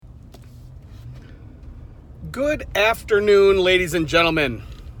Good afternoon, ladies and gentlemen.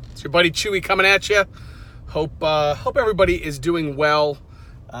 It's your buddy Chewie coming at you. Hope everybody is doing well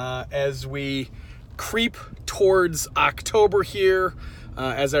as we creep towards October here.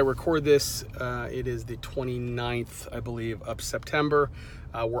 As I record this, it is the 29th, I believe, of September.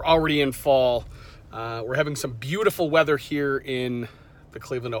 We're already in fall. We're having some beautiful weather here in the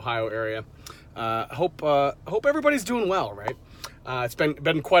Cleveland, Ohio area. Hope everybody's doing well, right? It's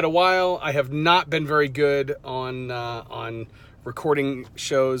been quite a while. I have not been very good on recording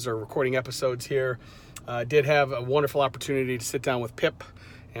shows or recording episodes here. Did have a wonderful opportunity to sit down with Pip,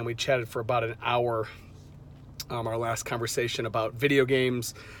 and we chatted for about an hour. Our last conversation about video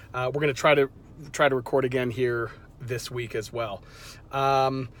games. We're going to try to record again here this week as well.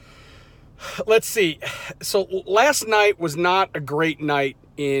 Let's see. So last night was not a great night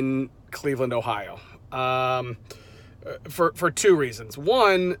in Cleveland, Ohio. For two reasons.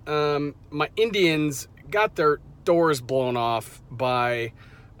 One, my Indians got their doors blown off by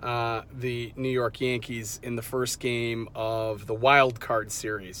the New York Yankees in the first game of the Wildcard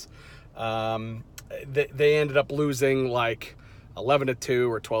series. They ended up losing like 11-2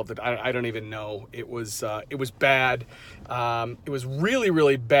 or 12. I don't even know. It was bad. It was really,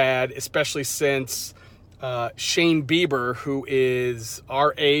 really bad, especially since Shane Bieber, who is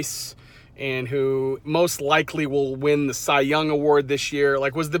our ace and who most likely will win the Cy Young Award this year,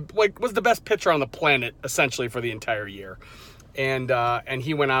 was the best pitcher on the planet essentially for the entire year. And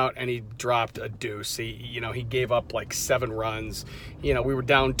he went out and he dropped a deuce. He gave up like 7 runs. We were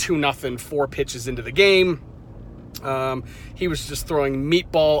down 2-0, 4 pitches into the game. He was just throwing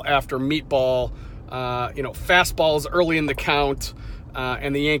meatball after meatball, fastballs early in the count.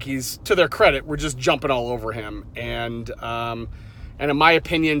 And the Yankees, to their credit, were just jumping all over him. And in my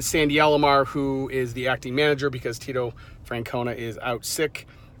opinion, Sandy Alomar, who is the acting manager because Tito Francona is out sick,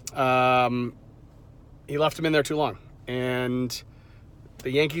 he left him in there too long. And the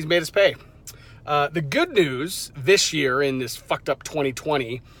Yankees made us pay. The good news this year in this fucked up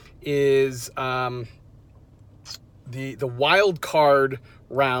 2020 is the wild card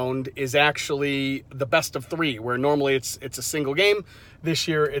round is actually the best of 3, where normally it's a single game. This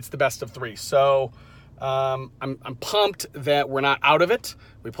year it's the best of 3. So I'm pumped that we're not out of it.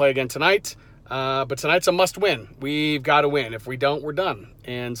 We play again tonight, but tonight's a must win. We've got to win. If we don't, we're done.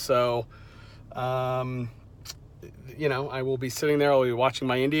 And so I will be sitting there. I'll be watching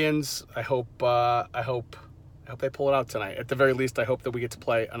my Indians. I hope they pull it out tonight. At the very least, I hope that we get to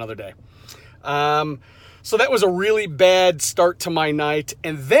play another day. So that was a really bad start to my night.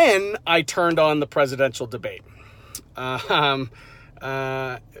 And then I turned on the presidential debate.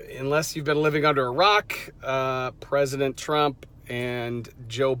 Unless you've been living under a rock, President Trump and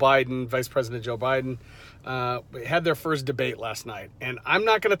Joe Biden, Vice President Joe Biden, had their first debate last night. And I'm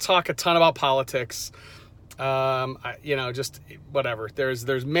not going to talk a ton about politics. Just whatever.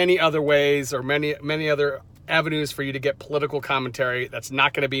 There's many other ways or many other avenues for you to get political commentary. That's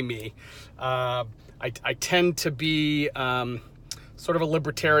not going to be me. I tend to be sort of a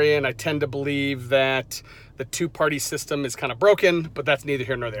libertarian. I tend to believe that the two-party system is kind of broken, but that's neither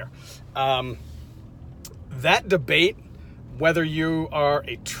here nor there. That debate, whether you are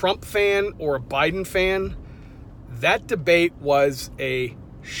a Trump fan or a Biden fan, that debate was a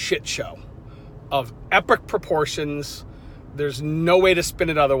shit show of epic proportions. There's no way to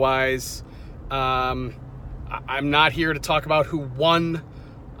spin it otherwise. I'm not here to talk about who won.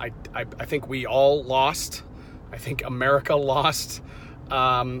 I think we all lost. I think America lost.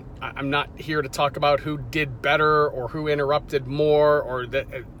 I'm not here to talk about who did better or who interrupted more or that.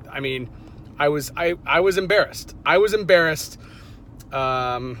 I was embarrassed. I was embarrassed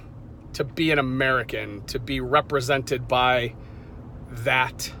to be an American, to be represented by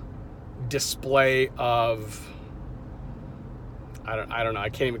that display of I don't know. I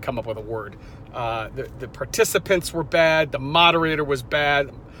can't even come up with a word. The participants were bad. The moderator was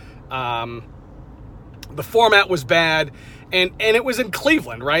bad. The format was bad, and it was in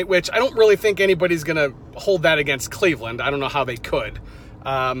Cleveland, right? Which I don't really think anybody's going to hold that against Cleveland. I don't know how they could.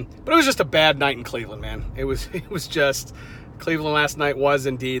 But it was just a bad night in Cleveland, man. It was just Cleveland last night was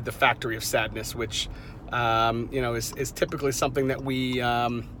indeed the factory of sadness, which is typically something that we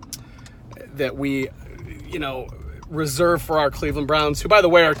reserve for our Cleveland Browns, who by the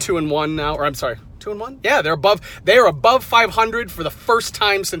way are 2-1 now, or I'm sorry, 2-1? Yeah, they are above 500 for the first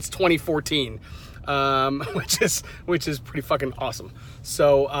time since 2014. Which is pretty fucking awesome.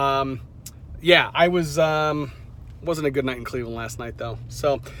 So, I wasn't a good night in Cleveland last night though.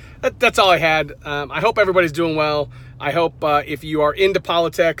 So that's all I had. I hope everybody's doing well. I hope, if you are into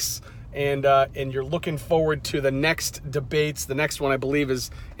politics and you're looking forward to the next debates, the next one I believe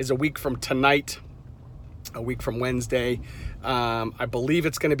is a week from tonight. a week from Wednesday. I believe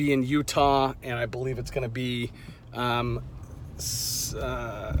it's going to be in Utah, and I believe it's going to be Mrs.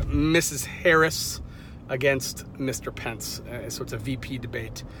 Harris against Mr. Pence. So it's a VP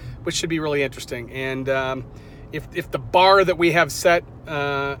debate, which should be really interesting. And if the bar that we have set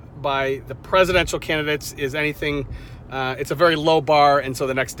by the presidential candidates is anything, it's a very low bar, and so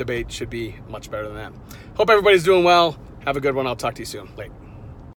the next debate should be much better than that. Hope everybody's doing well. Have a good one. I'll talk to you soon. Late.